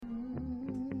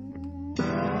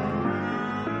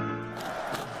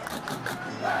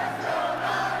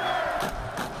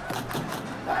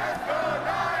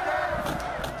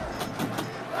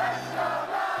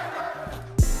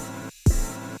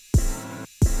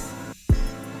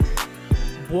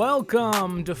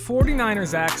Welcome to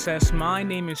 49ers Access. My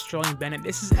name is Sterling Bennett.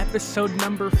 This is episode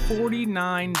number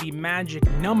 49, the magic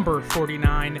number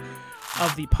 49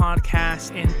 of the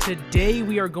podcast. And today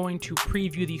we are going to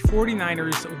preview the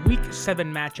 49ers Week 7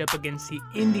 matchup against the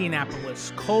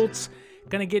Indianapolis Colts.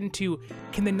 Going to get into,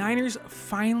 can the Niners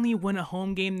finally win a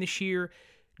home game this year?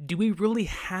 Do we really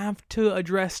have to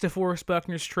address DeForest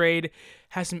Buckner's trade?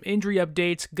 Has some injury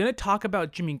updates. Going to talk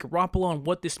about Jimmy Garoppolo and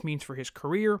what this means for his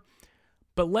career.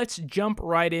 But let's jump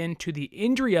right into the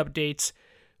injury updates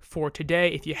for today.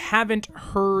 If you haven't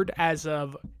heard as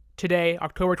of today,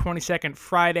 October 22nd,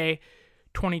 Friday,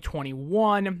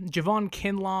 2021, Javon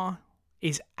Kinlaw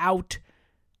is out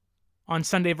on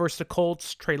Sunday versus the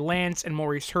Colts. Trey Lance and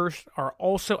Maurice Hurst are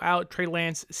also out. Trey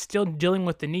Lance still dealing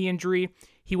with the knee injury.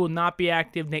 He will not be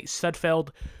active. Nate Sudfeld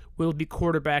will be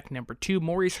quarterback number 2.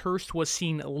 Maurice Hurst was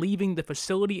seen leaving the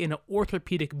facility in an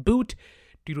orthopedic boot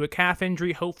due to a calf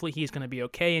injury. Hopefully he's going to be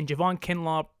okay. And Javon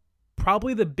Kinlaw,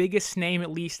 probably the biggest name, at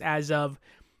least as of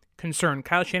concern.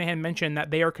 Kyle Shanahan mentioned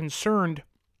that they are concerned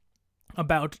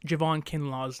about Javon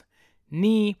Kinlaw's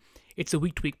knee. It's a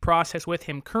week-to-week process with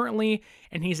him currently,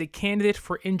 and he's a candidate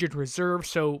for injured reserve.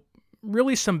 So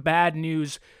really some bad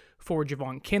news for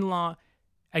Javon Kinlaw.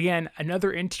 Again,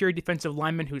 another interior defensive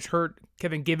lineman who's hurt.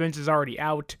 Kevin Givens is already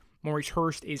out. Maurice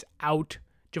Hurst is out.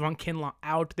 Javon Kinlaw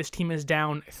out. This team is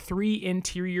down 3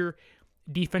 interior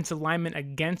defensive linemen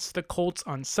against the Colts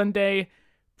on Sunday.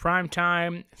 Prime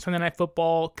time, Sunday Night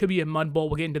Football. Could be a mud bowl.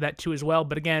 We'll get into that too as well.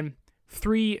 But again,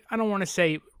 3, I don't want to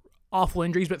say awful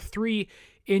injuries, but 3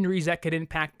 injuries that could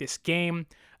impact this game,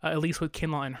 at least with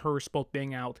Kinlaw and Hurst both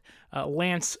being out.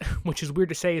 Lance, which is weird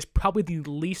to say, is probably the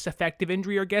least effective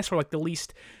injury, I guess, or like the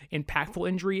least impactful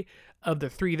injury of the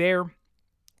 3 there.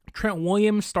 Trent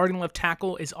Williams, starting left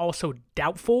tackle, is also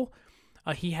doubtful.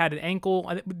 He had an ankle.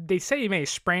 They say he may have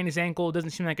sprained his ankle. It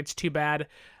doesn't seem like it's too bad,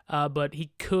 but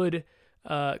he could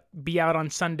be out on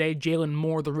Sunday. Jalen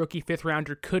Moore, the rookie 5th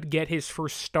rounder, could get his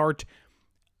first start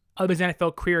of his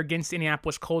NFL career against the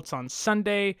Indianapolis Colts on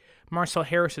Sunday. Marcel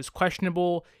Harris is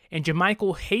questionable, and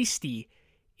JaMycal Hasty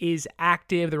is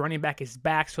active. The running back is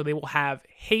back, so they will have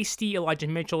Hasty, Elijah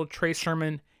Mitchell, Trey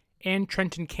Sermon, and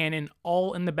Trenton Cannon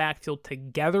all in the backfield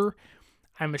together.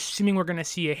 I'm assuming we're going to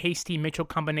see a Hasty-Mitchell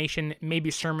combination, maybe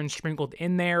Sermon sprinkled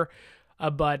in there.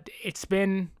 But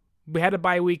we had a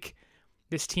bye week.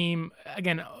 This team,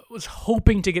 again, was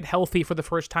hoping to get healthy for the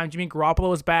first time. Jimmy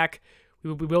Garoppolo is back.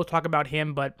 We will talk about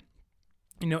him, but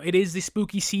it is the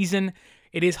spooky season.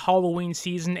 It is Halloween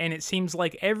season, and it seems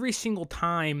like every single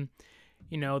time,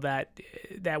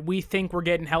 that we think we're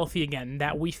getting healthy again,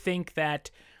 that we think that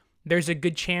there's a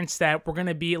good chance that we're going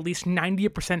to be at least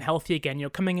 90% healthy again.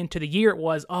 Coming into the year, it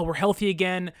was, we're healthy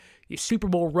again, the Super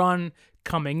Bowl run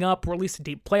coming up, or at least a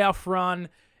deep playoff run,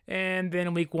 and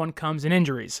then week 1 comes in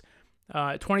injuries.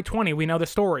 2020, we know the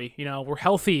story. We're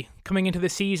healthy coming into the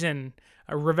season,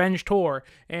 a revenge tour,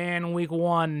 and week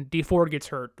 1, Dee Ford gets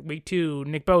hurt. Week 2,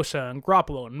 Nick Bosa and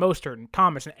Garoppolo and Mostert and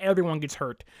Thomas, and everyone gets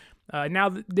hurt. Now,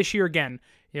 this year again,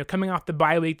 coming off the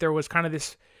bye week, there was kind of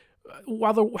this,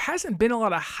 while there hasn't been a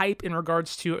lot of hype in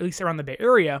regards to, at least around the Bay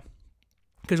Area,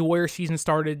 because Warriors season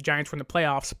started, Giants were in the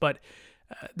playoffs, but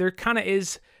there kind of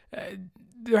is,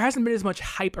 there hasn't been as much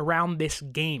hype around this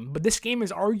game. But this game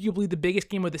is arguably the biggest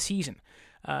game of the season.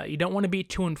 You don't want to be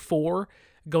 2-4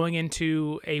 going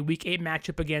into a Week 8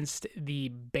 matchup against the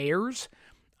Bears.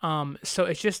 So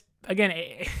it's just, again,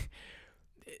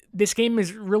 this game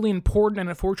is really important, and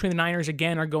unfortunately the Niners,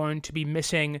 again, are going to be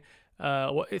missing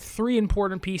 3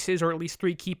 important pieces, or at least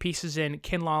 3 key pieces in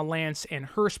Kinlaw, Lance, and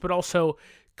Hurst, but also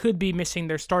could be missing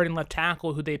their starting left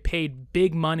tackle, who they paid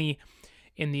big money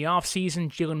in the offseason.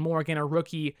 Jalen Moore, again, a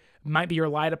rookie, might be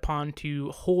relied upon to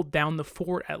hold down the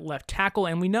fort at left tackle,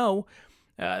 and we know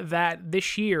that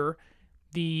this year,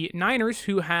 the Niners,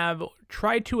 who have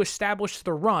tried to establish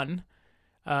the run,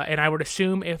 and I would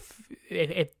assume if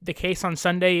the case on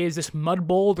Sunday is this mud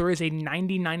bowl, there is a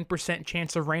 99%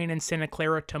 chance of rain in Santa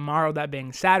Clara tomorrow, that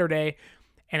being Saturday,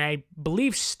 and I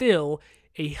believe still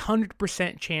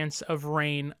 100% chance of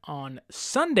rain on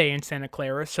Sunday in Santa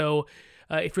Clara. So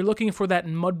if you're looking for that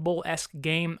mud bowl-esque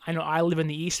game, I know I live in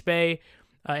the East Bay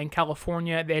in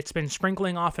California. It's been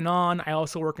sprinkling off and on. I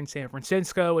also work in San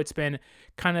Francisco. It's been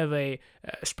kind of a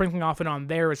sprinkling off and on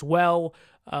there as well.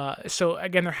 So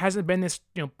again, there hasn't been this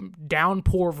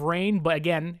downpour of rain, but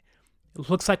again, it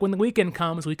looks like when the weekend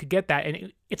comes, we could get that,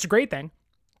 and it's a great thing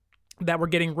that we're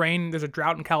getting rain. There's a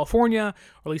drought in California,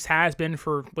 or at least has been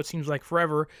for what seems like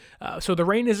forever. So the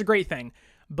rain is a great thing,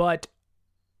 but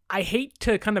I hate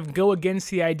to kind of go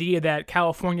against the idea that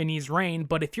California needs rain,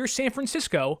 but if you're San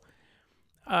Francisco,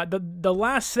 the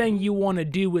last thing you want to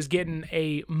do is get in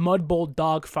a Mud Bowl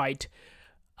dogfight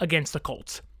against the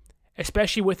Colts,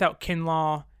 especially without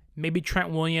Kinlaw, maybe Trent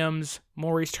Williams,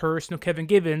 Maurice Hurst, no Kevin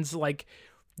Givens. Like,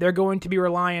 they're going to be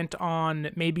reliant on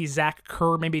maybe Zach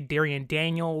Kerr, maybe Darian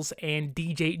Daniels, and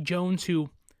DJ Jones, who,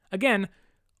 again,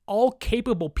 all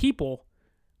capable people,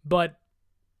 but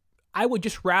I would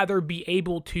just rather be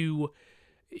able to,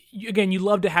 again, you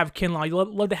love to have Kinlaw, you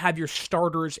love to have your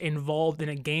starters involved in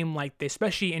a game like this,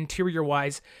 especially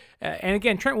interior-wise. And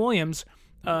again, Trent Williams,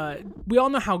 we all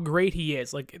know how great he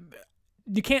is. Like,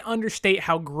 you can't understate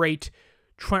how great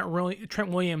Trent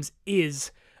Williams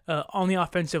is on the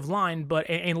offensive line. But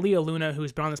and Leo Luna,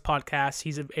 who's been on this podcast,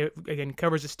 again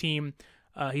covers this team.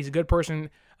 He's a good person,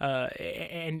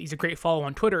 and he's a great follow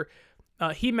on Twitter.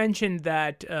 He mentioned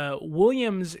that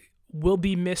Williams will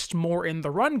be missed more in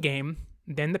the run game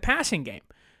than the passing game.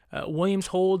 Williams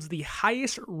holds the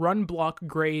highest run block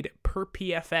grade per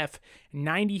PFF,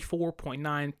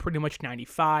 94.9, pretty much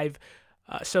 95.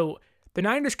 So the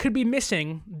Niners could be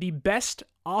missing the best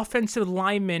offensive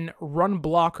lineman run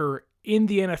blocker in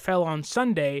the NFL on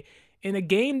Sunday in a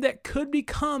game that could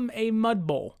become a mud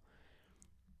bowl.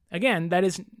 Again, that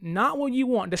is not what you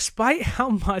want, despite how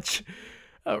much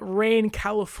rain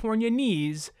California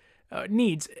needs.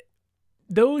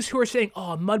 Those who are saying,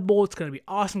 "Oh, mud bowl, it's going to be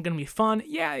awesome, going to be fun."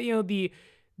 Yeah, the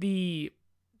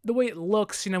way it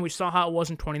looks, we saw how it was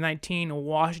in 2019 in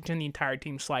Washington, the entire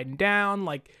team sliding down.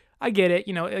 Like, I get it,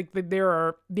 like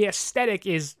the aesthetic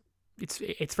is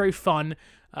it's very fun.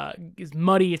 It's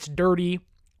muddy, it's dirty.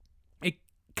 It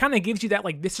kind of gives you that,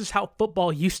 like, this is how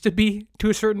football used to be to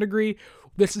a certain degree.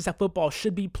 This is how football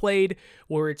should be played,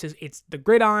 where it's the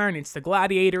gridiron, it's the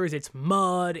gladiators, it's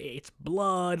mud, it's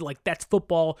blood. Like, that's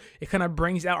football. It kind of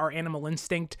brings out our animal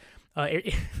instinct.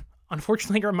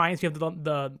 Unfortunately, it reminds me of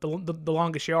the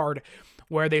Longest Yard,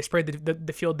 where they spread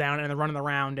the field down and they're running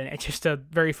around, and it's just a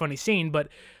very funny scene. But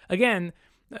again,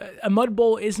 a mud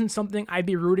bowl isn't something I'd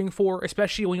be rooting for,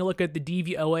 especially when you look at the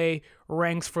DVOA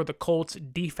ranks for the Colts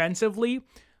defensively.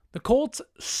 The Colts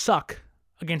suck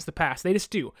against the pass. They just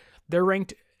do. They're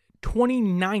ranked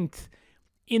 29th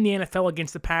in the NFL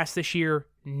against the pass this year.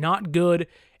 Not good.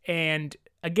 And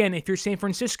again, if you're San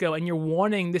Francisco and you're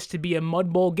wanting this to be a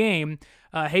mud bowl game,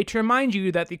 I hate to remind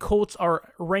you that the Colts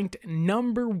are ranked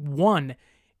number 1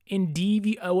 in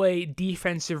DVOA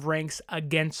defensive ranks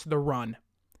against the run.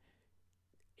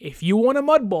 If you want a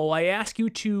mud bowl, I ask you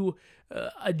to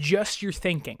adjust your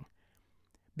thinking,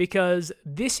 because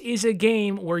this is a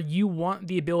game where you want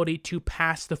the ability to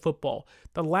pass the football.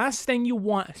 The last thing you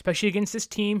want, especially against this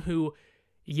team who,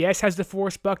 yes, has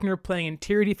DeForest Buckner playing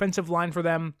interior defensive line for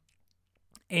them,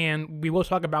 and we will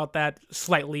talk about that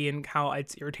slightly and how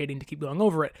it's irritating to keep going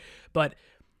over it, but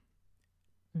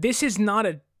this is not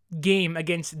a game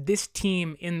against this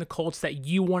team in the Colts that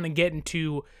you want to get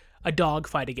into a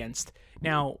dogfight against.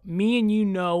 Now, me and you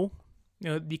know,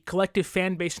 the collective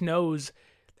fan base knows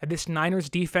that this Niners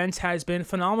defense has been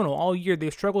phenomenal all year.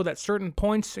 They've struggled at certain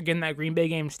points. Again, that Green Bay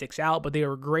game sticks out, but they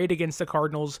were great against the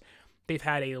Cardinals. They've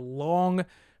had a long,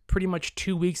 pretty much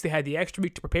 2 weeks. They had the extra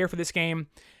week to prepare for this game,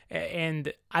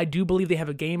 and I do believe they have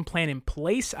a game plan in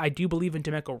place. I do believe in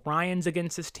DeMeco Ryans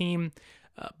against this team.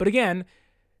 But again,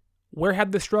 where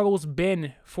have the struggles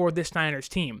been for this Niners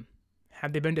team?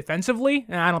 Have they been defensively?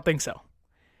 I don't think so.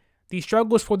 The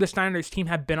struggles for this Niners team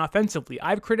have been offensively.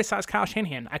 I've criticized Kyle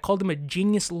Shanahan. I called him a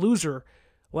genius loser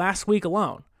last week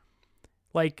alone.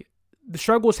 Like, the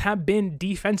struggles have been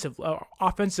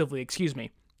offensively,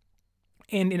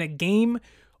 And in a game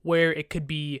where it could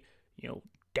be,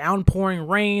 downpouring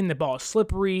rain, the ball is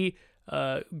slippery,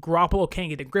 Garoppolo can't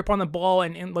get a grip on the ball,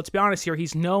 and let's be honest here,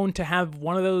 he's known to have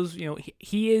one of those,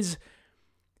 he is,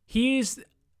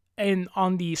 and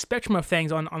on the spectrum of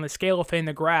things, on the scale of in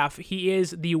the graph, he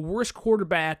is the worst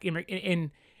quarterback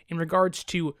in regards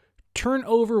to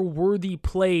turnover-worthy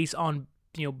plays on,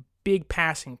 big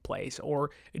passing plays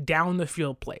or down the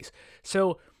field plays.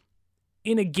 So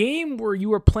in a game where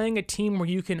you are playing a team where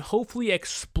you can hopefully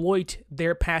exploit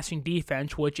their passing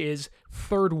defense, which is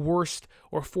third worst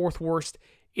or fourth worst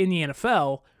in the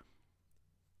NFL,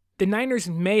 the Niners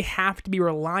may have to be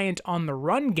reliant on the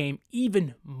run game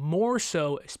even more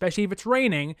so, especially if it's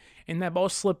raining and that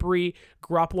ball's slippery.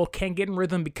 Garoppolo can't get in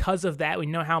rhythm because of that. We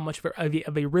know how much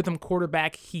of a rhythm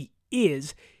quarterback he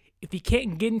is. If he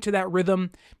can't get into that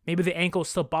rhythm, maybe the ankle is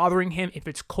still bothering him. If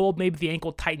it's cold, maybe the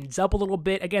ankle tightens up a little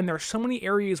bit. Again, there are so many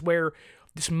areas where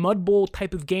this mud bowl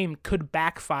type of game could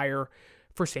backfire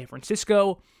for San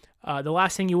Francisco. The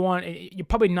last thing you want, you're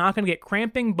probably not going to get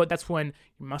cramping, but that's when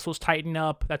your muscles tighten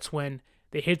up. That's when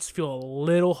the hits feel a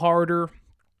little harder.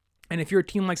 And if you're a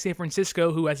team like San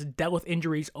Francisco who has dealt with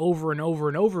injuries over and over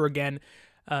and over again,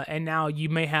 and now you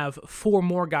may have 4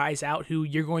 more guys out who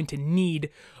you're going to need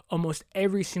almost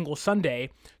every single Sunday,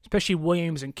 especially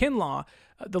Williams and Kinlaw,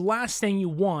 the last thing you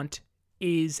want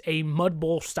is a mud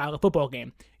bowl style of football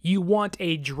game. You want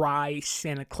a dry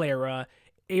Santa Clara,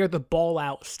 air the ball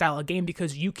out style of game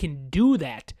because you can do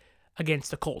that against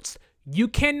the Colts. You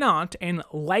cannot and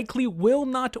likely will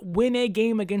not win a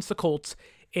game against the Colts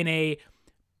in a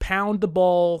pound the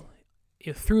ball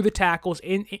through the tackles,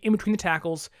 in between the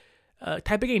tackles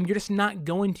type of game. You're just not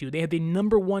going to. They have the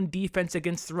number 1 defense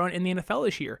against the run in the NFL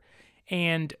this year.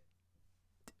 And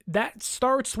that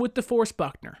starts with DeForest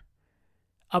Buckner.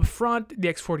 Up front, the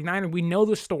ex-49er, we know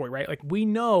the story, right? Like, we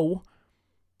know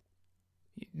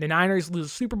the Niners lose the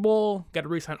Super Bowl, got to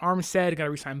re-sign Armstead, got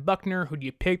to re-sign Buckner. Who do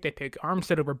you pick? They pick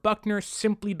Armstead over Buckner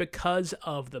simply because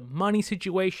of the money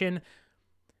situation.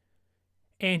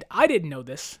 And I didn't know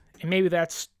this, and maybe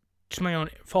that's just my own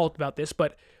fault about this,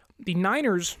 but the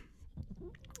Niners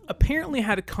apparently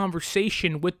had a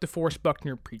conversation with DeForest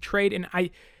Buckner pre-trade, and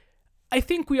I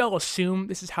think we all assume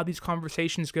this is how these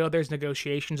conversations go. There's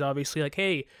negotiations, obviously, like,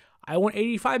 hey, I want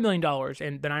 $85 million,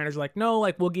 and the Niners are like, no,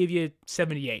 like, we'll give you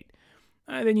 78.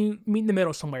 Then you meet in the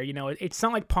middle somewhere, you know. It's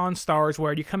not like Pawn Stars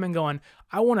where you come in going,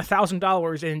 I want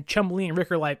 $1,000, and Chumlee and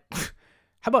Rick are like,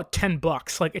 how about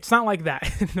 $10? Like, it's not like that.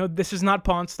 No, this is not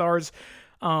Pawn Stars,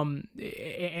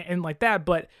 and like that,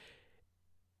 but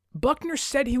Buckner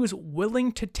said he was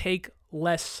willing to take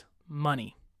less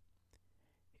money.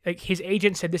 Like, his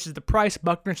agent said, this is the price.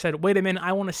 Buckner said, wait a minute,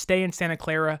 I want to stay in Santa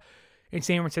Clara, in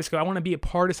San Francisco. I want to be a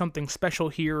part of something special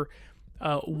here.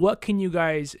 What can you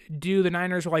guys do? The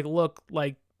Niners were like, look,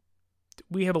 like,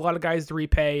 we have a lot of guys to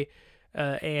repay,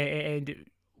 and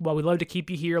while we'd love to keep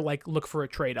you here, like, look for a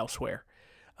trade elsewhere.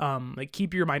 Like,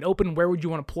 keep your mind open. Where would you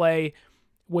want to play?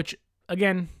 Which,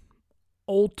 again,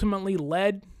 ultimately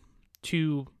led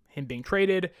to him being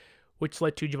traded, which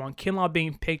led to Javon Kinlaw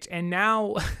being picked. And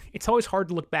now it's always hard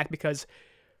to look back because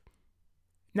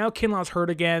now Kinlaw's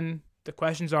hurt again. The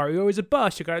questions are, you're always a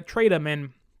bust. You got to trade him.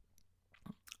 And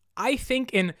I think,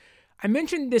 and I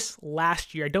mentioned this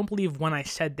last year. I don't believe when I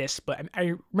said this, but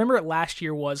I remember it last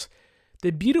year was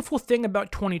the beautiful thing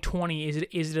about 2020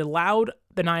 is it allowed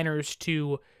the Niners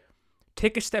to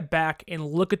take a step back and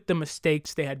look at the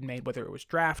mistakes they had made, whether it was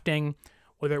drafting,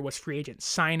 whether it was free agent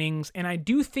signings, and I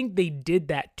do think they did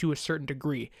that to a certain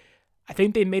degree. I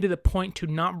think they made it a point to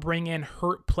not bring in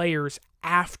hurt players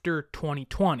after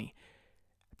 2020.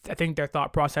 I think their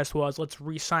thought process was, let's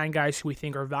re-sign guys who we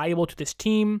think are valuable to this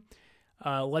team.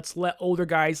 Let's let older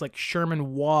guys like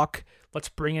Sherman walk. Let's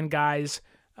bring in guys,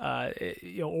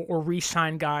 or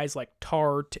re-sign guys like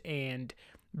Tart and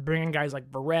bring in guys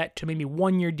like Verrett to maybe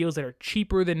 1-year deals that are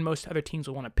cheaper than most other teams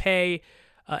will want to pay.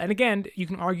 And again, you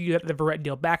can argue that the Verrett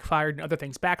deal backfired and other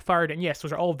things backfired, and yes,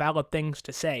 those are all valid things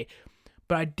to say.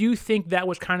 But I do think that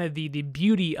was kind of the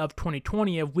beauty of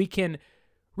 2020, of we can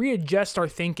readjust our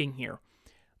thinking here.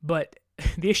 But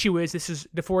the issue is, this is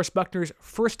DeForest Buckner's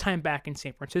first time back in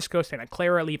San Francisco, Santa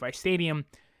Clara, Levi Stadium,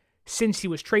 since he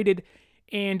was traded.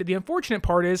 And the unfortunate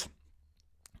part is,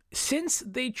 since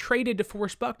they traded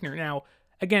DeForest Buckner, now,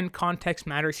 again, context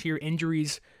matters here.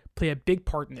 Injuries play a big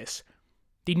part in this.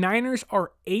 The Niners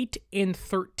are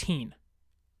 8-13.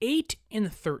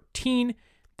 8-13.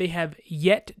 They have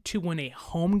yet to win a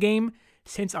home game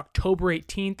since October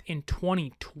 18th in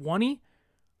 2020.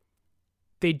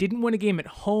 They didn't win a game at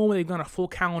home. They've gone a full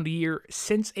calendar year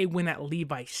since a win at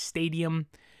Levi Stadium.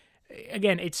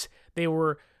 Again, they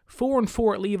were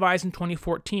 4-4 at Levi's in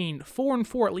 2014,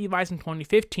 4-4 at Levi's in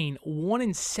 2015,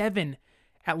 1-7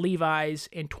 at Levi's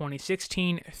in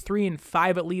 2016,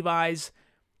 3-5 at Levi's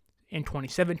in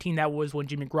 2017. That was when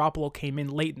Jimmy Garoppolo came in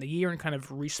late in the year and kind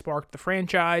of re-sparked the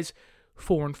franchise.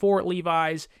 4-4 at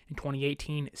Levi's in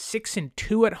 2018,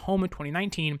 6-2 at home in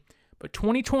 2019. But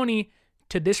 2020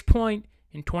 to this point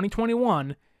in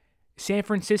 2021, San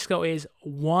Francisco is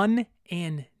 1-9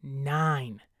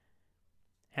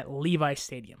 at Levi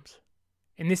Stadiums.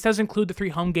 And this does include the 3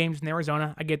 home games in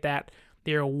Arizona. I get that.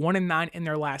 They are 1-9 in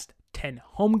their last 10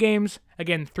 home games.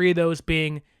 Again, 3 of those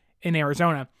being in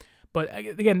Arizona. But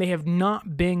again, they have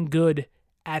not been good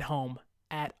at home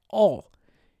at all.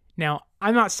 Now,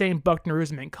 I'm not saying Buckner is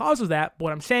the main cause of that, but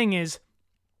what I'm saying is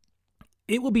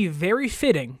it will be very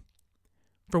fitting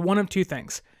for one of 2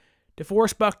 things.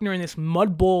 DeForest Buckner in this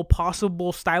mud bowl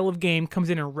possible style of game comes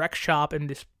in and wreck shop and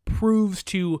this proves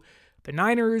to the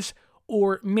Niners,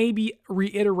 or maybe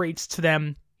reiterates to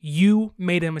them, you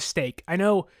made a mistake. I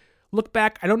know, look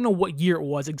back, I don't know what year it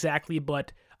was exactly,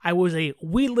 but I was a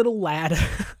wee little lad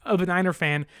of a Niner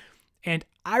fan, and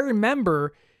I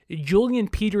remember Julian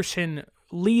Peterson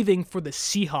leaving for the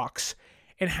Seahawks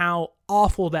and how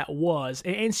awful that was.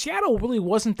 And Seattle really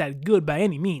wasn't that good by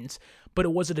any means, but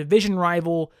it was a division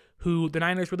rival who the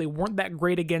Niners really weren't that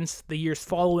great against the years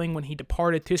following when he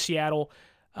departed to Seattle.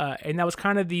 And that was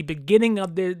kind of the beginning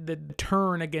of the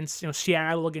turn against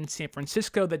Seattle against San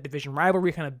Francisco. That division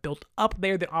rivalry kind of built up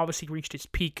there that obviously reached its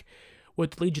peak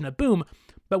with the Legion of Boom.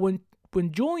 But when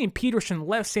Julian Peterson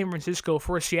left San Francisco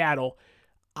for Seattle,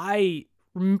 I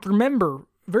remember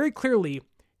very clearly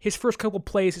his first couple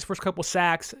plays, his first couple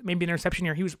sacks, maybe an interception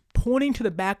here, he was pointing to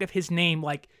the back of his name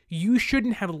like, you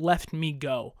shouldn't have left me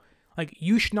go. Like,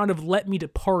 you should not have let me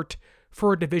depart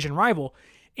for a division rival.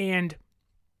 And,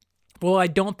 well, I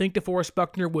don't think DeForest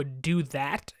Buckner would do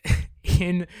that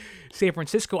in San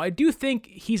Francisco. I do think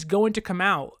he's going to come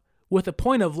out with a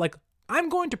point of, like, I'm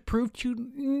going to prove to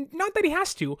you, not that he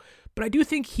has to, but I do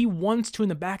think he wants to in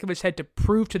the back of his head to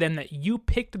prove to them that you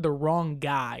picked the wrong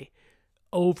guy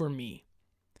over me.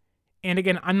 And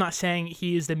again, I'm not saying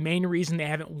he is the main reason they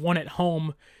haven't won at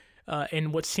home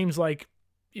in what seems like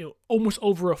almost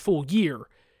over a full year.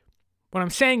 What I'm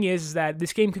saying is that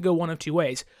this game could go one of two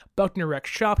ways. Buckner wrecks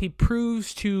shop. He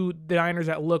proves to the Niners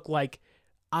that look like,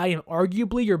 I am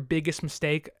arguably your biggest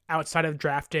mistake outside of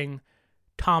drafting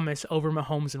Thomas over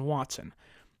Mahomes and Watson.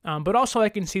 But also I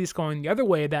can see this going the other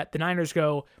way, that the Niners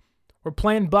go, we're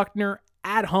playing Buckner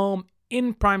at home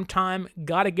in prime time,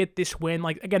 got to get this win.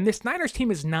 Like, again, this Niners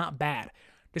team is not bad.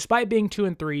 Despite being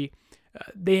 2-3,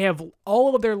 they have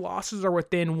all of their losses are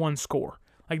within one score.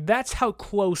 Like, that's how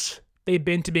close they've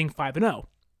been to being 5-0.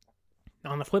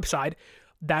 On the flip side,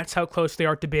 that's how close they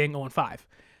are to being 0-5.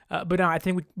 But now I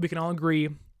think we can all agree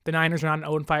the Niners are not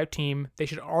an 0-5 team. They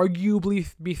should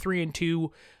arguably be 3-2.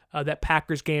 That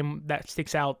Packers game, that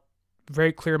sticks out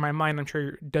very clear in my mind. I'm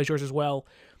sure it does yours as well.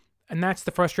 And that's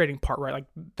the frustrating part, right? Like,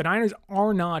 the Niners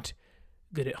are not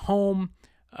good at home,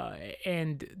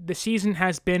 and the season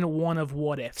has been one of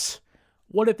what-ifs.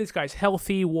 What if this guy's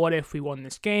healthy? What if we won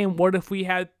this game? What if we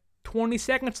had 20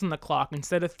 seconds on the clock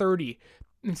instead of 30,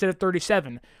 instead of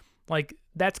 37? Like,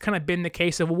 that's kind of been the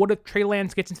case of, well, what if Trey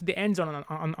Lance gets into the end zone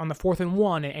on the 4th and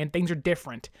 1 and things are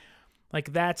different?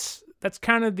 Like, that's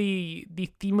kind of the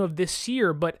theme of this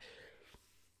year. But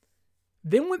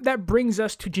then that brings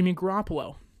us to Jimmy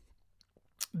Garoppolo,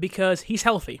 because he's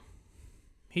healthy.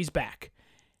 He's back.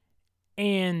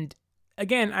 And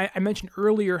again, I mentioned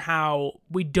earlier how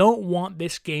we don't want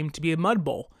this game to be a mud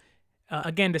bowl.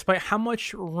 Again, despite how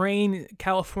much rain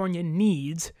California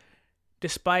needs,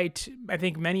 despite, I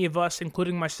think, many of us,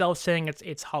 including myself, saying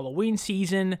it's Halloween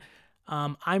season,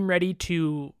 I'm ready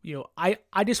to,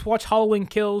 I just watched Halloween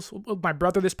Kills with my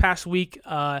brother this past week.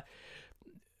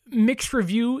 Mixed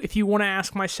review, if you want to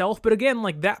ask myself. But again,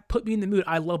 like, that put me in the mood.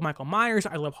 I love Michael Myers.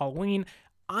 I love Halloween.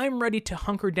 I'm ready to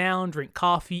hunker down, drink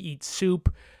coffee, eat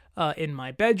soup in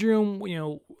my bedroom,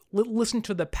 listen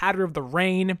to the patter of the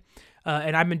rain.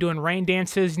 And I've been doing rain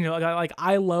dances. Like,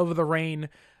 I love the rain.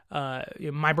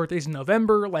 My birthday's in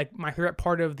November. Like, my favorite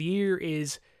part of the year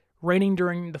is raining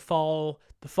during the fall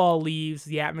leaves,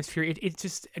 the atmosphere. It's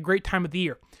just a great time of the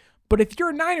year. But if you're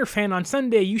a Niner fan on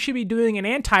Sunday, you should be doing an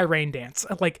anti-rain dance.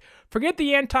 Like, forget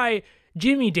the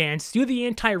anti-Jimmy dance, do the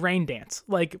anti-rain dance.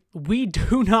 Like, we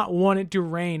do not want it to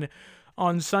rain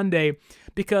on Sunday,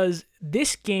 because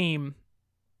this game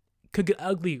could get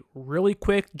ugly really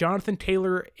quick. Jonathan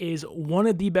Taylor is one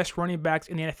of the best running backs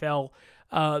in the NFL.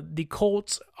 The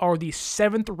Colts are the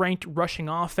 7th ranked rushing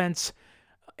offense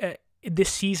this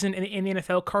season in the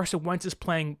NFL. Carson Wentz is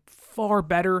playing far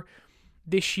better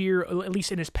this year, at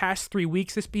least in his past 3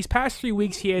 weeks. These past 3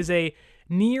 weeks, he has a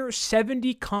near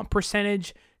 70 comp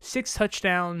percentage, 6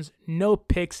 touchdowns, no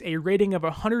picks, a rating of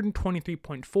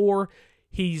 123.4.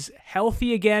 He's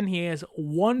healthy again. He has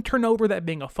 1 turnover, that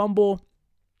being a fumble.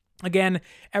 Again,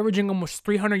 averaging almost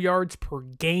 300 yards per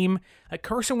game.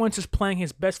 Carson Wentz is playing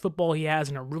his best football he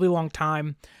has in a really long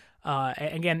time.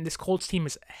 Again, this Colts team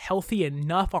is healthy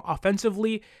enough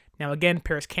offensively. Now, again,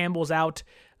 Paris Campbell's out,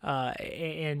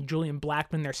 and Julian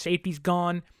Blackmon, their safety's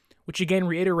gone, which again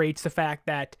reiterates the fact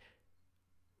that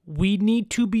we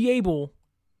need to be able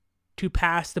to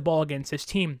pass the ball against this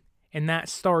team, and that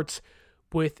starts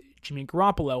with Jimmy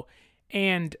Garoppolo.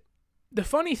 And the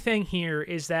funny thing here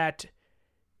is that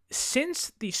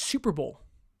since the Super Bowl,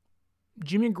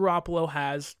 Jimmy Garoppolo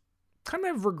has kind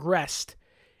of regressed.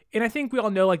 And I think we all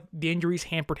know, like, the injuries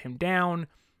hampered him down.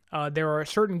 There are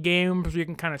certain games where you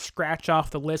can kind of scratch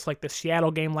off the list, like the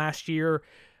Seattle game last year.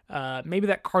 Maybe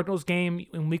that Cardinals game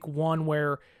in week 1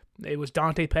 where it was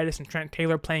Dante Pettis and Trent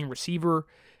Taylor playing receiver.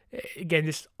 Again,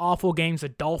 just awful games. The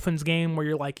Dolphins game where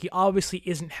you're like, he obviously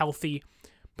isn't healthy.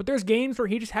 But there's games where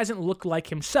he just hasn't looked like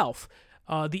himself.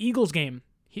 The Eagles game,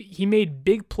 he made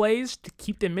big plays to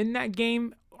keep them in that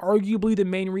game, arguably the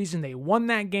main reason they won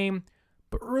that game.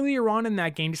 But earlier on in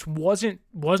that game just wasn't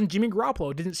Jimmy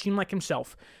Garoppolo. It didn't seem like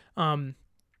himself.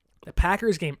 The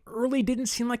Packers game early didn't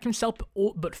seem like himself,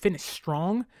 but finished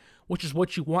strong, which is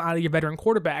what you want out of your veteran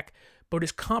quarterback. But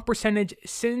his comp percentage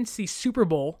since the Super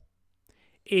Bowl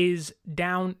is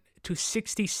down to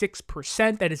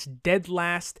 66%. That is dead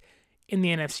last in the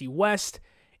NFC West.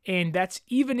 And that's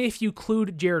even if you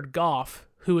include Jared Goff,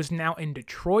 who is now in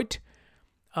Detroit.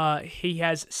 He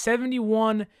has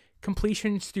 71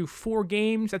 completions through 4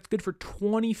 games. That's good for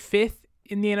 25th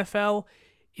in the NFL.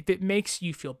 If it makes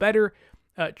you feel better,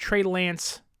 Trey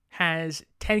Lance has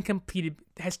 10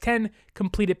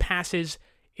 completed passes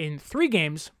in 3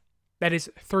 games. That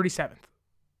is 37th.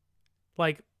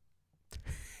 Like,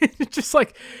 just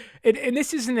like, and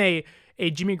this isn't a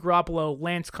Jimmy Garoppolo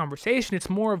Lance conversation. It's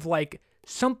more of like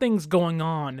something's going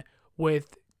on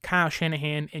with Kyle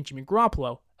Shanahan and Jimmy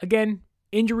Garoppolo. Again,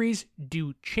 injuries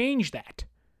do change that.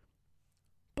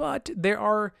 But there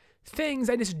are things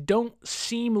that just don't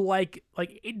seem like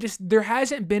it just, there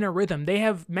hasn't been a rhythm. They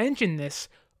have mentioned this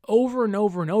over and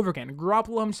over and over again.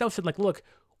 Garoppolo himself said, like, look,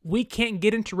 we can't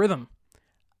get into rhythm.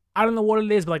 I don't know what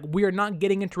it is, but like, we are not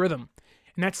getting into rhythm.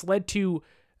 And that's led to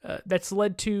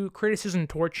criticism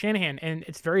towards Shanahan, and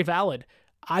it's very valid.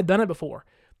 I've done it before.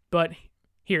 But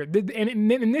here,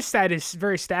 and this stat is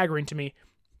very staggering to me.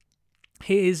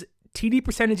 His TD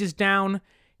percentage is down.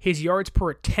 His yards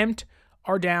per attempt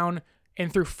are down.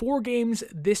 And through 4 games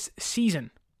this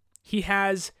season, he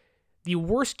has the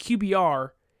worst QBR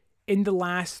in the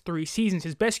last 3 seasons.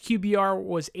 His best QBR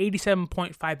was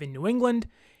 87.5 in New England,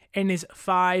 and his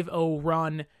 5-0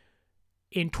 run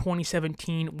in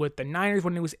 2017 with the Niners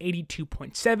when it was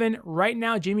 82.7. Right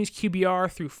now, Jimmy's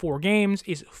QBR through 4 games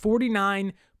is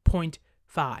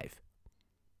 49.5.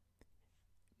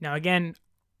 Now, again,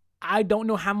 I don't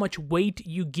know how much weight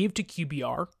you give to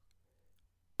QBR,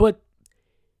 but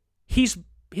his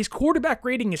quarterback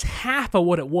rating is half of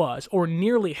what it was, or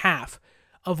nearly half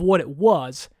of what it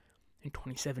was in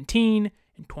 2017,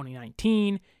 in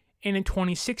 2019, and in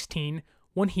 2016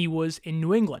 when he was in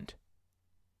New England.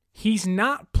 He's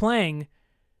not playing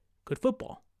good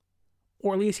football,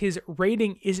 or at least his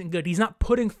rating isn't good. He's not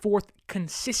putting forth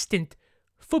consistent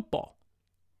football.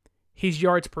 His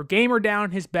yards per game are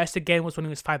down. His best again was when he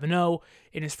was 5-0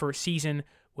 in his first season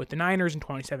with the Niners in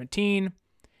 2017.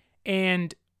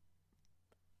 And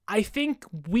I think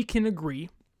we can agree,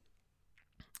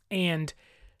 and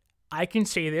I can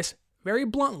say this very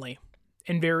bluntly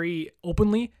and very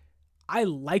openly. I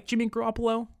like Jimmy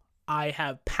Garoppolo. I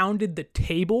have pounded the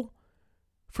table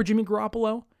for Jimmy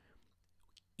Garoppolo.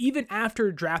 Even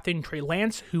after drafting Trey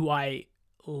Lance, who I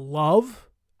love,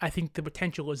 I think the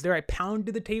potential is there. I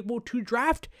pounded the table to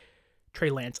draft Trey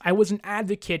Lance. I was an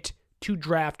advocate to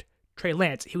draft Trey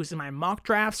Lance. He was in my mock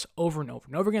drafts over and over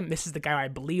and over again. This is the guy I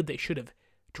believe they should have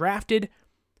drafted.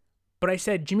 But I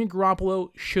said Jimmy Garoppolo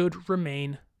should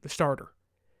remain the starter.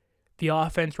 The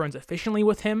offense runs efficiently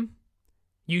with him,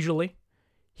 usually.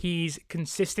 He's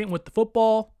consistent with the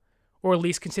football, or at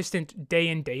least consistent day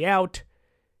in, day out.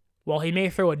 While he may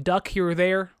throw a duck here or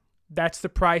there, that's the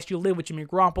price you live with Jimmy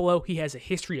Garoppolo. He has a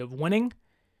history of winning.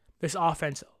 This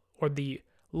offense, or the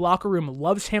locker room,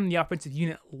 loves him. The offensive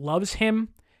unit loves him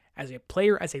as a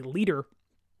player, as a leader.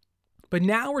 But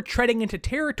now we're treading into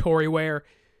territory where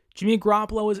Jimmy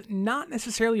Garoppolo is not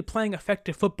necessarily playing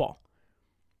effective football.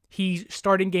 He's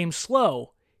starting games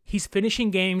slow. He's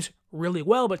finishing games really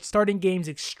well, but starting games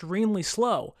extremely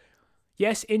slow.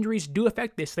 Yes, injuries do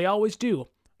affect this. They always do.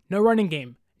 No running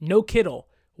game. No Kittle.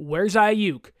 Where's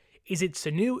Ayuk? Is it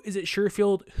Sanu? Is it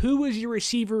Sherfield? Who is your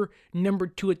receiver number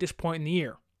 2 at this point in the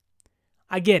year?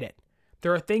 I get it.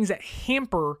 There are things that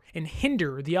hamper and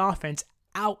hinder the offense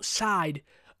outside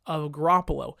of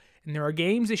Garoppolo. And there are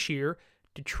games this year,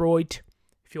 Detroit,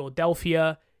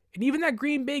 Philadelphia, and even that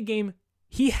Green Bay game,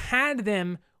 he had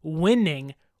them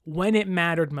winning when it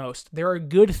mattered most. There are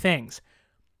good things.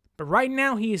 But right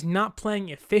now, he is not playing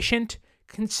efficient,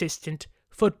 consistent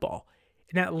football.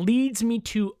 And that leads me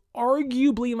to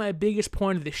arguably my biggest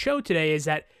point of the show today, is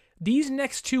that these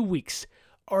next 2 weeks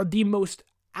are the most,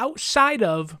 outside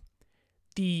of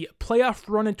the playoff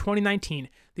run in 2019,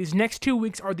 these next 2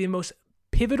 weeks are the most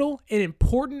pivotal and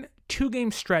important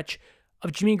 2-game stretch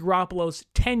of Jimmy Garoppolo's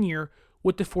tenure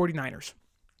with the 49ers.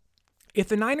 If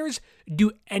the Niners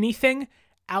do anything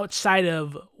outside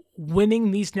of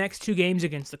winning these next 2 games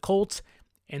against the Colts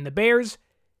and the Bears,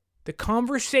 the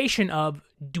conversation of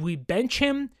do we bench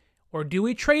him or do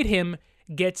we trade him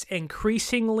gets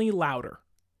increasingly louder.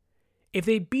 If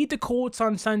they beat the Colts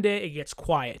on Sunday, it gets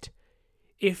quiet.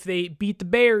 If they beat the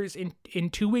Bears in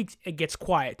 2 weeks, it gets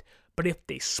quiet. But if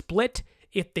they split,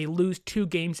 if they lose 2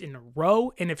 games in a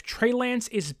row, and if Trey Lance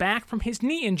is back from his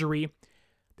knee injury,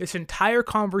 this entire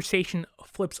conversation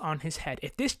flips on his head.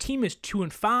 If this team is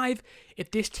 2-5, if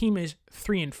this team is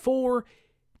 3-4,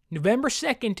 November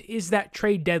 2nd is that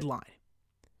trade deadline.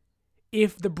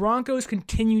 If the Broncos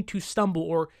continue to stumble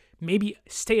or maybe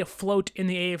stay afloat in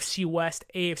the AFC West,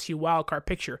 AFC wildcard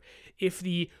picture, if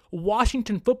the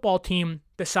Washington football team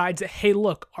decides that, hey,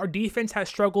 look, our defense has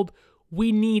struggled,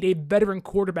 we need a veteran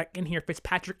quarterback in here.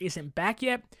 Fitzpatrick isn't back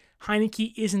yet.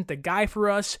 Heineke isn't the guy for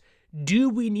us. Do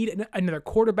we need another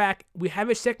quarterback? We have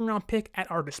a second-round pick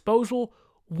at our disposal.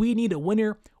 We need a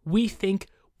winner. We think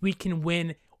we can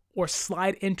win or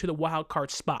slide into the wild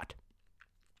card spot.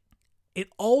 It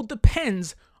all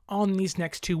depends on these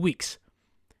next 2 weeks.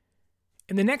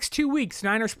 In the next 2 weeks,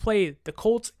 Niners play the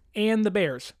Colts and the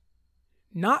Bears.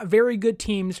 Not very good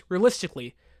teams,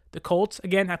 realistically. The Colts,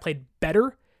 again, have played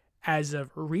better as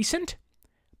of recent,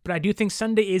 but I do think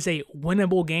Sunday is a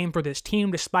winnable game for this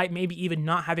team, despite maybe even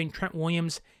not having Trent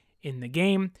Williams in the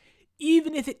game.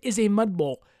 Even if it is a mud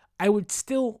bowl, I would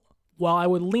still, while I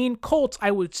would lean Colts,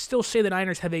 I would still say the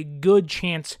Niners have a good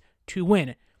chance to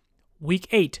win. Week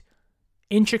 8,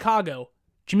 in Chicago,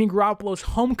 Jimmy Garoppolo's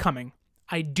homecoming.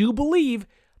 I do believe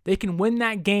they can win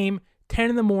that game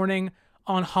 10 in the morning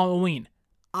on Halloween.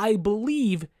 I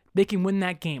believe they can win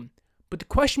that game. But the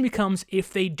question becomes,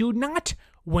 if they do not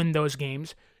win those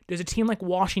games, does a team like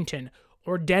Washington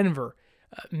or Denver,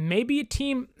 maybe a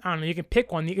team, I don't know, you can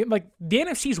pick one. The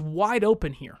NFC is wide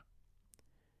open here.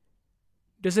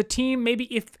 Does a team,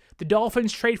 maybe if the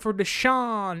Dolphins trade for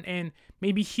Deshaun and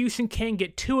maybe Houston can't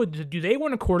get Tua, do they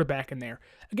want a quarterback in there?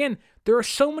 Again, there are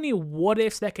so many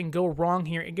what-ifs that can go wrong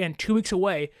here. Again, 2 weeks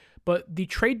away, but the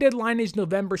trade deadline is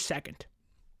November 2nd.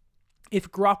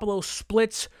 If Garoppolo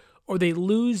splits or they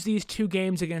lose these 2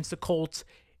 games against the Colts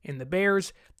and the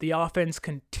Bears, the offense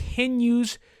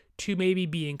continues to maybe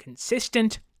be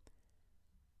inconsistent,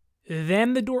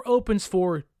 then the door opens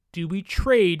for, do we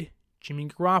trade Jimmy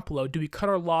Garoppolo? Do we cut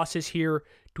our losses here?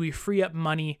 Do we free up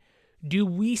money? Do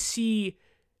we see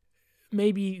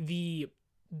maybe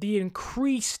the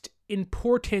increased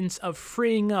importance of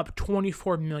freeing up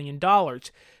 $24 million?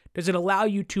 Does it allow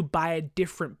you to buy a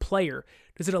different player?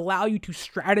 Does it allow you to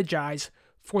strategize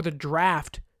for the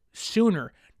draft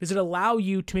sooner? Does it allow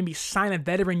you to maybe sign a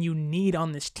veteran you need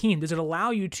on this team? Does it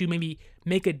allow you to maybe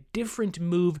make a different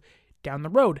move down the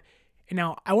road? And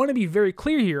now, I want to be very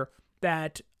clear here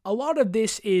that a lot of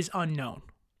this is unknown.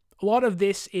 A lot of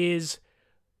this is,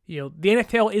 the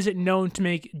NFL isn't known to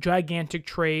make gigantic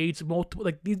trades.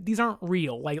 These aren't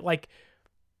real. Like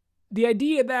the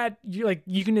idea that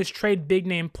you can just trade big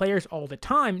name players all the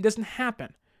time doesn't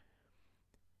happen.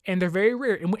 And they're very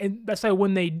rare. And that's why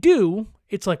when they do,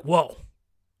 it's like, whoa.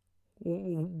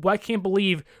 I can't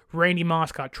believe Randy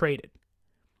Moss got traded.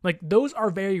 Those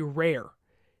are very rare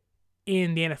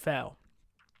in the NFL.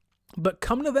 But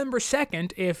come November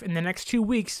 2nd, if in the next 2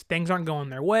 weeks things aren't going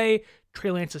their way,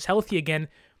 Trey Lance is healthy again,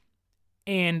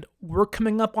 and we're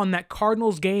coming up on that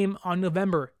Cardinals game on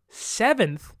November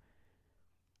 7th,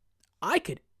 I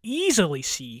could easily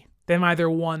see them either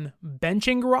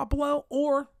benching Garoppolo,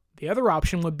 or the other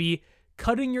option would be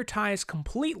cutting your ties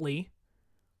completely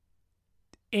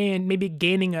and maybe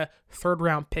gaining a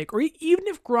third-round pick. Or even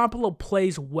if Garoppolo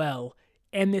plays well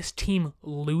and this team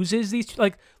loses these,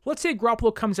 let's say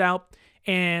Garoppolo comes out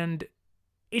and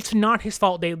it's not his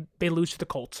fault they lose to the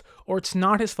Colts, or it's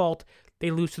not his fault they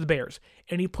lose to the Bears,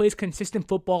 and he plays consistent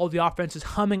football, the offense is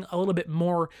humming a little bit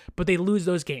more, but they lose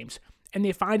those games, and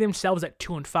they find themselves at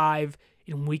 2-5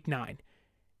 in week 9.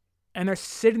 And they're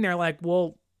sitting there like,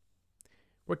 well,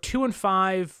 we're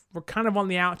 2-5, we're kind of on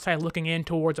the outside looking in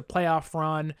towards a playoff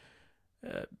run.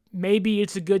 Maybe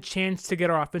it's a good chance to get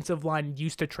our offensive line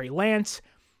used to Trey Lance,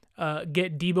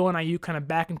 get Debo and Ayuk kind of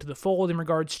back into the fold in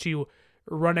regards to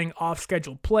running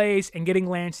off-scheduled plays and getting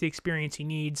Lance the experience he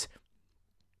needs.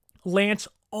 Lance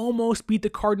almost beat the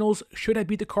Cardinals, should have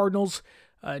beat the Cardinals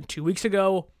 2 weeks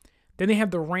ago. Then they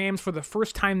have the Rams for the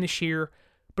first time this year.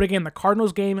 But again, the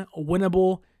Cardinals game,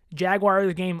 winnable.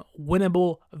 Jaguars game,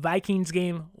 winnable. Vikings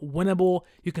game, winnable.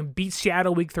 You can beat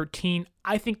Seattle week 13.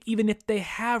 I think even if they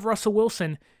have Russell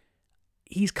Wilson,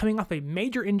 he's coming off a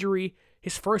major injury,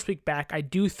 his first week back. I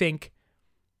do think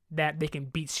that they can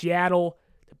beat Seattle.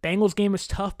 The Bengals game is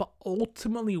tough, but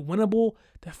ultimately winnable.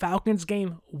 The Falcons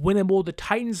game, winnable. The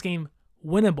Titans game,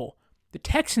 winnable. The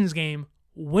Texans game,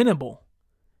 winnable.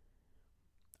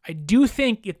 I do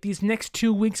think if these next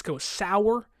 2 weeks go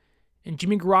sour and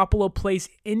Jimmy Garoppolo plays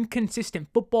inconsistent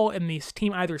football and this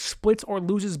team either splits or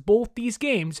loses both these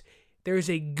games, there's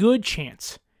a good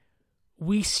chance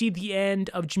we see the end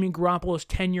of Jimmy Garoppolo's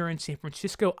tenure in San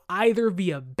Francisco, either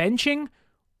via benching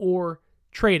or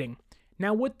trading.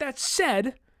 Now, with that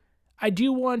said, I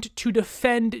do want to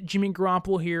defend Jimmy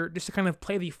Garoppolo here, just to kind of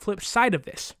play the flip side of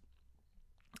this.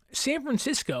 San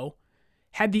Francisco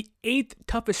had the 8th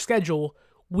toughest schedule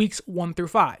weeks 1 through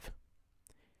 5.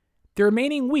 The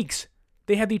remaining weeks,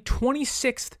 they had the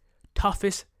 26th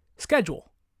toughest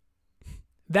schedule.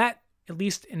 That, at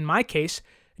least in my case,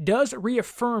 does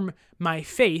reaffirm my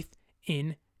faith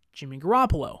in Jimmy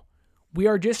Garoppolo. We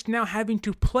are just now having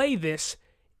to play this.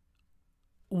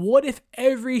 What if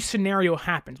every scenario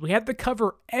happens? We have to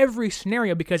cover every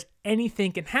scenario because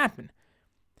anything can happen.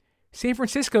 San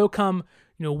Francisco come,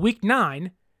 week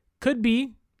 9 could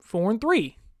be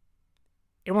 4-3.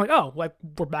 And we're like,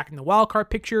 we're back in the wild card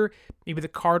picture. Maybe the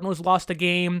Cardinals lost a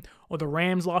game or the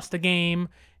Rams lost a game.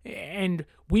 And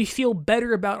we feel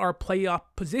better about our playoff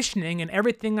positioning, and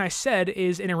everything I said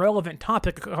is an irrelevant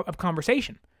topic of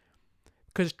conversation.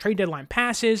 Because trade deadline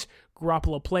passes,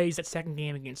 Garoppolo plays that second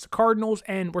game against the Cardinals,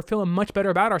 and we're feeling much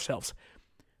better about ourselves.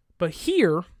 But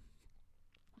here,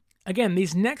 again,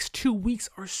 these next 2 weeks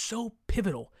are so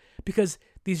pivotal, because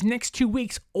these next 2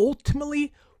 weeks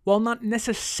ultimately, while not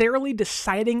necessarily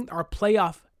deciding our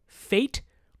playoff fate,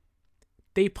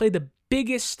 they are the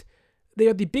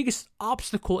biggest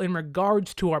obstacle in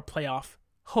regards to our playoff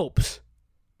hopes.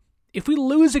 If we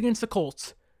lose against the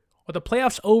Colts, are the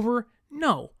playoffs over?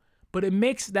 No, but it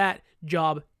makes that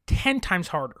job 10 times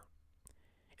harder.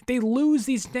 If they lose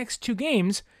these next 2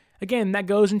 games, again, that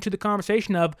goes into the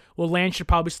conversation of, well, Lance should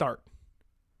probably start.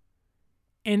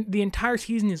 And the entire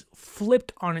season is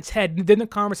flipped on its head. And then the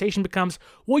conversation becomes,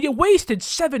 well, you wasted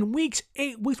 7 weeks,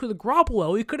 8 weeks with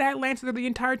Garoppolo. You could have had Lance there the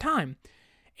entire time.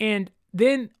 And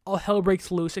then all hell breaks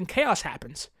loose and chaos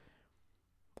happens.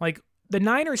 Like, the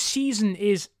Niners season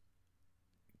is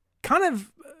kind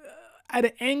of at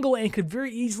an angle and could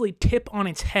very easily tip on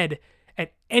its head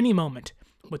at any moment.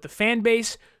 With the fan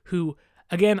base, who,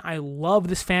 again, I love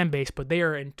this fan base, but they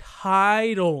are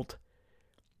entitled.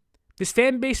 This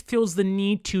fan base feels the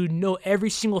need to know every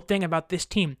single thing about this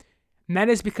team. And that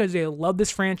is because they love this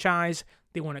franchise.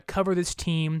 They want to cover this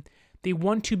team. They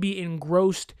want to be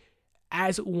engrossed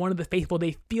as one of the faithful.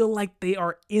 They feel like they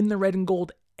are in the red and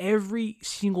gold every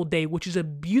single day, which is a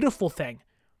beautiful thing.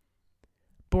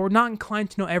 But we're not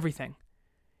inclined to know everything.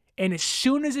 And as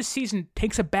soon as this season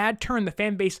takes a bad turn, the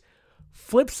fan base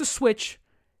flips the switch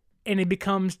and it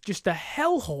becomes just a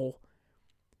hellhole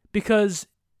because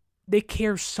they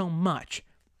care so much.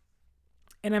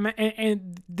 And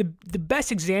the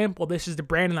best example of this is the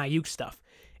Brandon Ayuk stuff.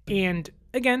 And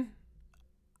again,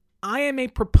 I am a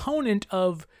proponent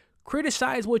of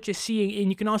criticize what you see,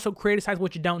 and you can also criticize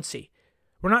what you don't see.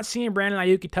 We're not seeing Brandon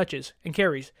Ayuk get touches and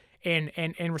carries and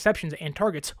receptions and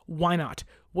targets. Why not?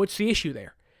 What's the issue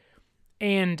there?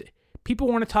 And people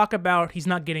want to talk about he's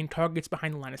not getting targets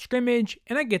behind the line of scrimmage,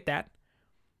 and I get that.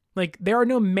 Like, there are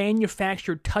no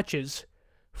manufactured touches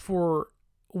for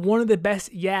one of the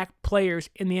best yak players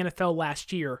in the NFL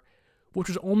last year, which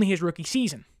was only his rookie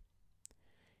season.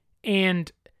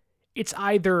 And it's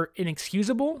either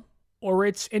inexcusable or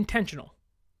it's intentional.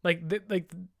 Like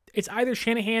it's either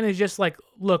Shanahan is just like,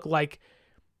 look, like,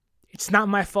 it's not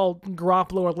my fault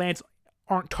Garoppolo or Lance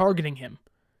aren't targeting him.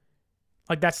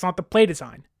 Like, that's not the play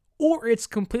design. Or it's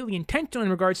completely intentional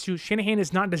in regards to Shanahan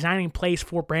is not designing plays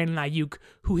for Brandon Ayuk,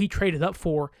 who he traded up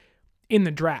for in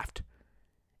the draft.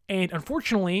 And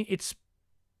unfortunately,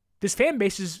 this fan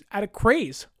base is at a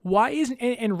craze. Why isn't,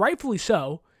 and rightfully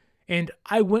so, and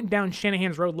I went down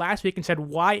Shanahan's road last week and said,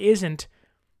 why isn't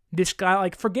this guy,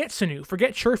 like, forget Sanu,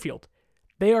 forget Sherfield.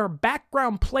 They are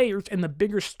background players in the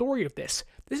bigger story of this.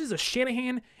 This is a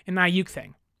Shanahan and Ayuk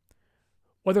thing.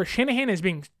 Whether Shanahan is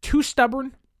being too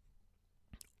stubborn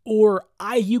or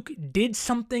Ayuk did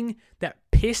something that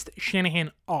pissed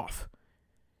Shanahan off.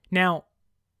 Now,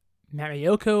 Matt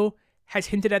Maiocco has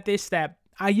hinted at this, that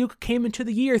Ayuk came into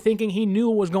the year thinking he knew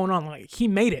what was going on. Like, he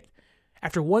made it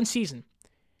after one season.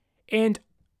 And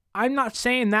I'm not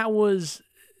saying that was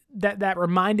that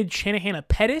reminded Shanahan of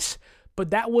Pettis,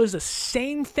 but that was the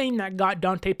same thing that got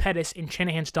Dante Pettis in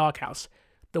Shanahan's doghouse.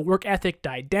 The work ethic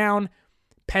died down.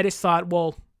 Pettis thought,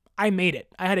 well, I made it.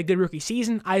 I had a good rookie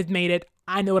season. I've made it.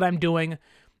 I know what I'm doing.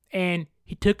 And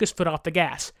he took his foot off the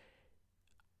gas.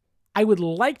 I would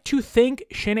like to think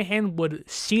Shanahan would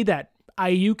see that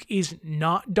Ayuk is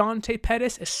not Dante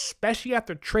Pettis, especially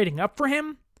after trading up for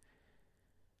him.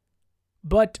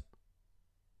 But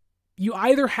you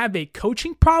either have a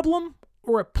coaching problem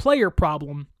or a player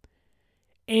problem.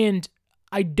 And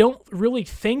I don't really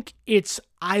think it's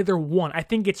either one. I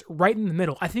think it's right in the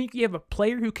middle. I think you have a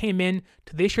player who came in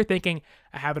to this year thinking,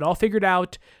 I have it all figured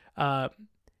out,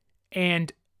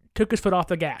 and took his foot off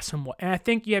the gas somewhat. And I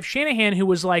think you have Shanahan, who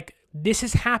was like, this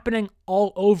is happening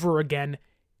all over again.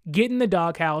 Get in the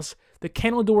doghouse, the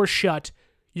kennel door shut.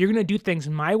 You're going to do things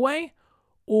my way,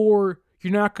 or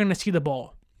you're not going to see the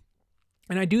ball.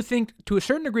 And I do think, to a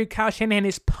certain degree, Kyle Shanahan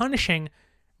is punishing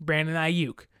Brandon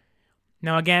Ayuk.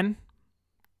 Now, again,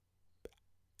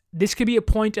 this could be a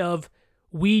point of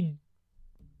I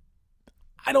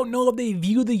don't know if they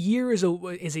view the year as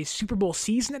a Super Bowl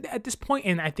season at this point,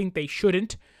 and I think they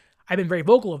shouldn't. I've been very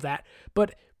vocal of that.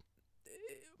 But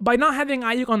by not having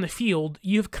Ayuk on the field,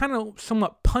 you've kind of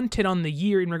somewhat punted on the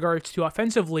year in regards to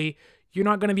offensively. You're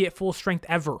not going to be at full strength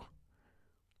ever.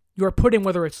 You're putting,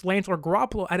 whether it's Lance or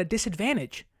Garoppolo, at a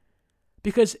disadvantage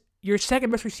because your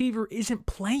second best receiver isn't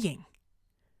playing.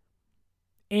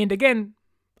 And again,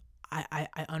 I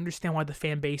understand why the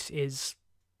fan base is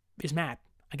mad.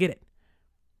 I get it.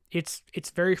 It's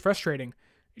very frustrating.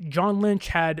 John Lynch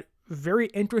had very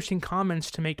interesting comments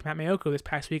to make to Matt Maiocco this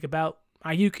past week about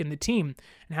Ayuk and the team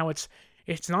and how it's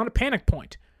not a panic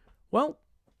point. Well,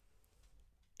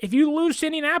 if you lose to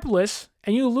Indianapolis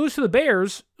and you lose to the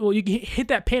Bears, well, you can hit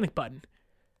that panic button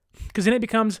because then it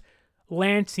becomes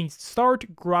Lance needs to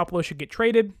start, Garoppolo should get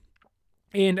traded,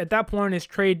 and at that point his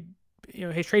trade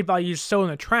value is so in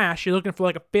the trash. You're looking for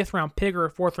like a 5th round pick or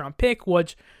a 4th round pick,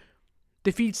 which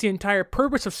defeats the entire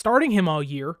purpose of starting him all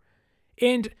year.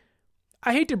 And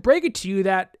I hate to break it to you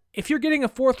that if you're getting a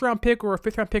 4th round pick or a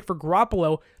 5th round pick for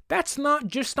Garoppolo, that's not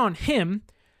just on him,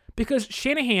 because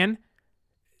Shanahan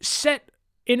set,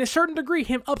 in a certain degree,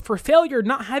 him up for failure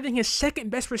not having his second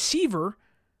best receiver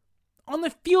on the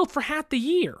field for half the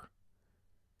year.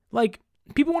 Like,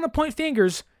 people want to point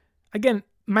fingers. Again,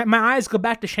 my eyes go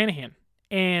back to Shanahan.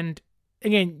 And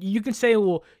again, you can say,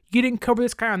 well, you didn't cover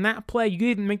this guy on that play. You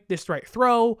didn't make this right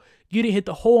throw. You didn't hit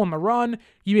the hole on the run.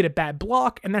 You made a bad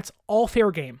block. And that's all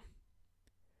fair game.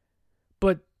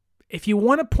 But if you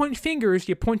want to point fingers,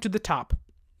 you point to the top.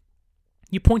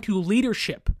 You point to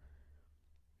leadership.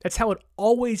 That's how it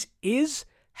always is,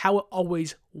 how it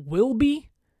always will be.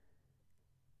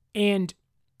 And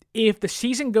if the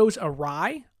season goes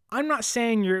awry, I'm not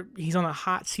saying he's on a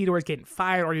hot seat or he's getting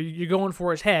fired or you're going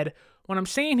for his head. What I'm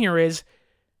saying here is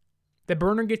the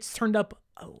burner gets turned up.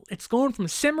 It's going from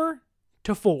simmer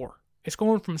to 4. It's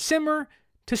going from simmer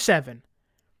to 7.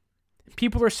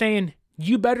 People are saying,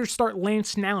 you better start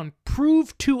Lance now and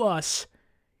prove to us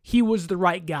he was the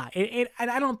right guy.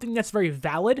 And I don't think that's very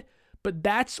valid, but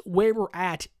that's where we're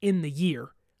at in the year,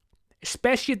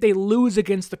 especially if they lose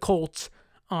against the Colts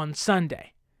on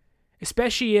Sunday,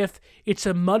 especially if it's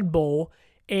a mud bowl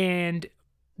and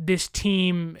this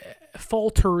team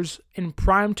falters in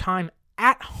prime time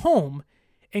at home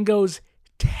and goes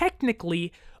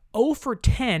technically 0 for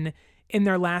 10 in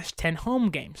their last 10 home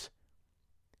games.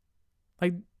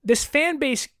 Like, this fan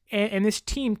base and this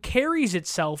team carries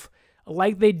itself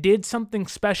like they did something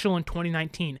special in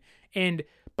 2019. And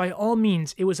by all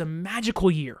means, it was a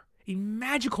magical year,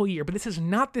 but this is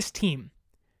not this team.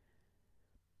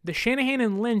 The Shanahan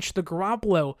and Lynch, the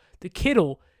Garoppolo, the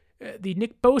Kittle, the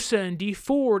Nick Bosa and Dee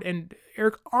Ford and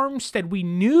Eric Armstead we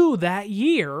knew that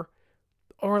year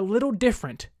are a little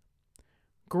different.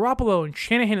 Garoppolo and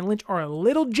Shanahan and Lynch are a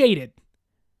little jaded.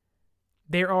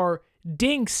 There are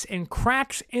dinks and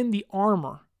cracks in the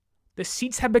armor. The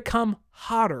seats have become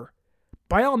hotter.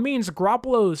 By all means,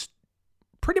 Garoppolo's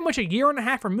pretty much a year and a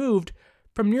half removed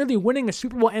from nearly winning a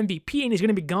Super Bowl MVP, and he's going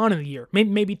to be gone in a year,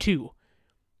 maybe 2,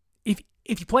 if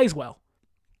he plays well.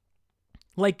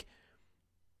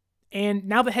 And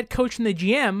now the head coach and the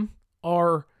GM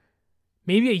are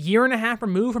maybe a year and a half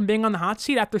removed from being on the hot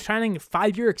seat after signing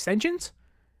 5-year extensions.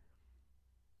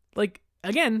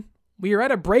 Again, we are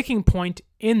at a breaking point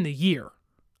in the year.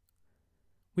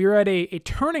 We are at a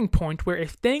turning point where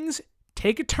if things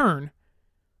take a turn,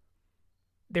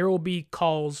 there will be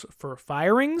calls for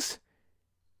firings,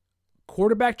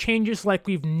 quarterback changes like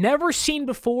we've never seen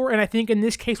before, and I think in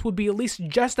this case would be at least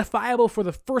justifiable for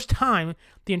the first time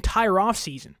the entire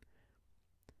offseason.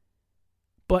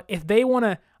 But if they want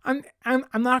to, I'm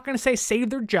not going to say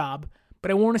save their job,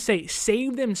 but I want to say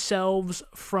save themselves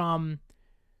from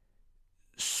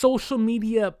social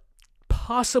media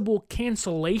possible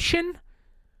cancellation,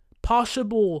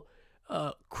 possible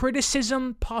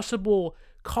criticism, possible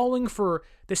calling for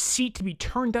the seat to be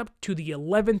turned up to the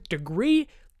 11th degree,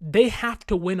 they have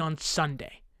to win on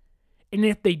Sunday. And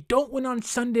if they don't win on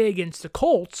Sunday against the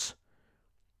Colts,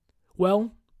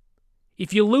 well,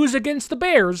 if you lose against the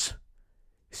Bears,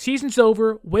 season's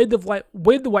over, wave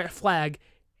the white flag,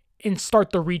 and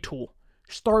start the retool.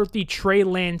 Start the Trey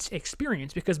Lance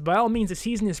experience, because by all means, the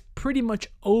season is pretty much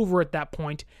over at that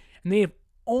point, and they have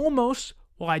almost,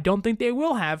 well, I don't think they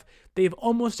will have, they've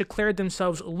almost declared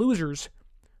themselves losers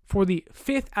for the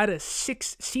 5th out of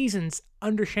 6 seasons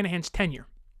under Shanahan's tenure.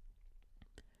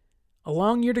 A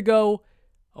long year to go,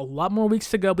 a lot more weeks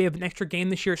to go. We have an extra game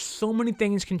this year. So many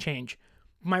things can change.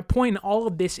 My point in all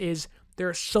of this is there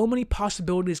are so many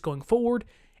possibilities going forward,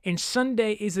 and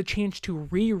Sunday is a chance to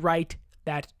rewrite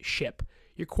that ship.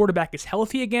 Your quarterback is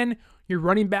healthy again. Your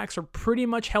running backs are pretty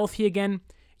much healthy again.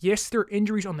 Yes, there are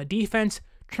injuries on the defense.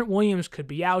 Trent Williams could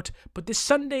be out, but this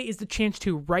Sunday is the chance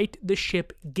to right the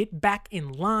ship, get back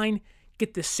in line,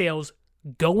 get the sales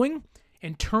going,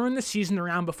 and turn the season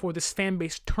around before this fan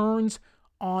base turns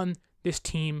on this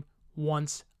team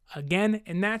once again.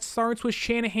 And that starts with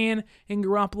Shanahan and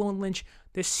Garoppolo and Lynch.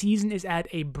 The season is at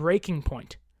a breaking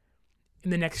point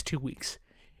in the next 2 weeks.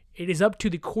 It is up to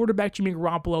the quarterback, Jimmy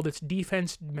Garoppolo, this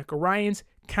defense, Micah Ryans,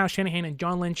 Kyle Shanahan, and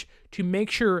John Lynch, to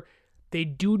make sure they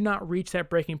do not reach that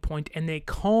breaking point and they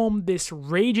calm this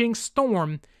raging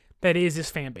storm that is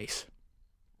this fan base.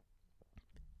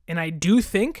 And I do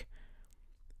think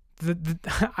the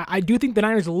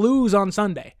Niners lose on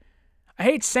Sunday. I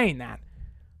hate saying that,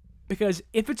 because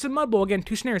if it's a mud bowl, again,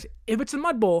 2 scenarios. If it's a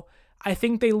mud bowl, I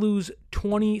think they lose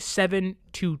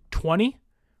 27-20.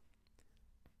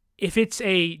 If it's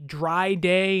a dry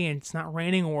day and it's not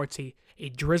raining, or it's a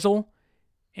drizzle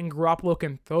and Garoppolo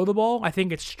can throw the ball, I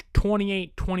think it's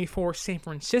 28-24 San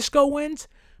Francisco wins.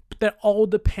 But that all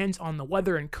depends on the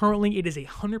weather, and currently it is a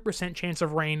 100% chance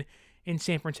of rain in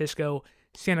San Francisco,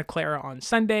 Santa Clara on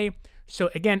Sunday.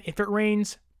 So again, if it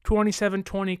rains,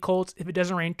 27-20 Colts. If it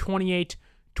doesn't rain, 28-24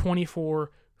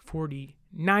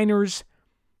 49ers.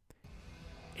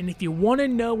 And if you want to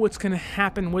know what's going to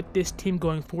happen with this team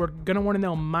going forward, you're going to want to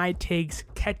know my takes,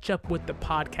 catch up with the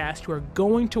podcast. You are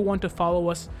going to want to follow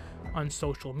us on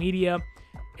social media.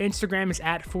 Instagram is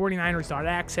at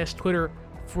 49ers.access, Twitter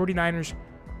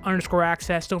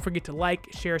 49ers_access. Don't forget to like,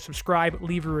 share, subscribe,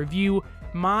 leave a review.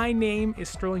 My name is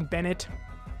Sterling Bennett.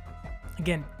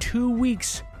 Again, 2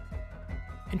 weeks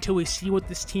until we see what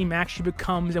this team actually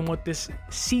becomes and what this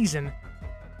season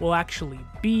will actually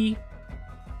be.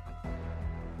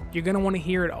 You're going to want to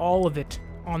hear all of it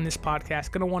on this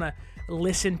podcast. Going to want to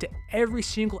listen to every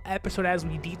single episode as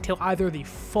we detail either the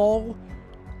fall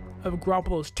of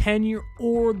Garoppolo's tenure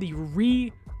or the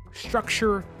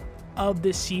restructure of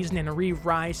this season and a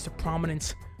re-rise to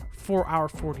prominence for our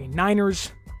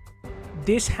 49ers.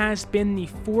 This has been the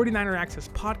 49er Access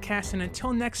Podcast, and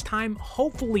until next time,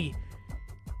 hopefully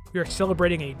we are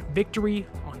celebrating a victory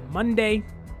on Monday.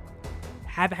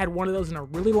 Haven't had one of those in a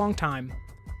really long time.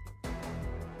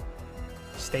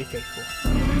 Stay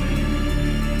faithful.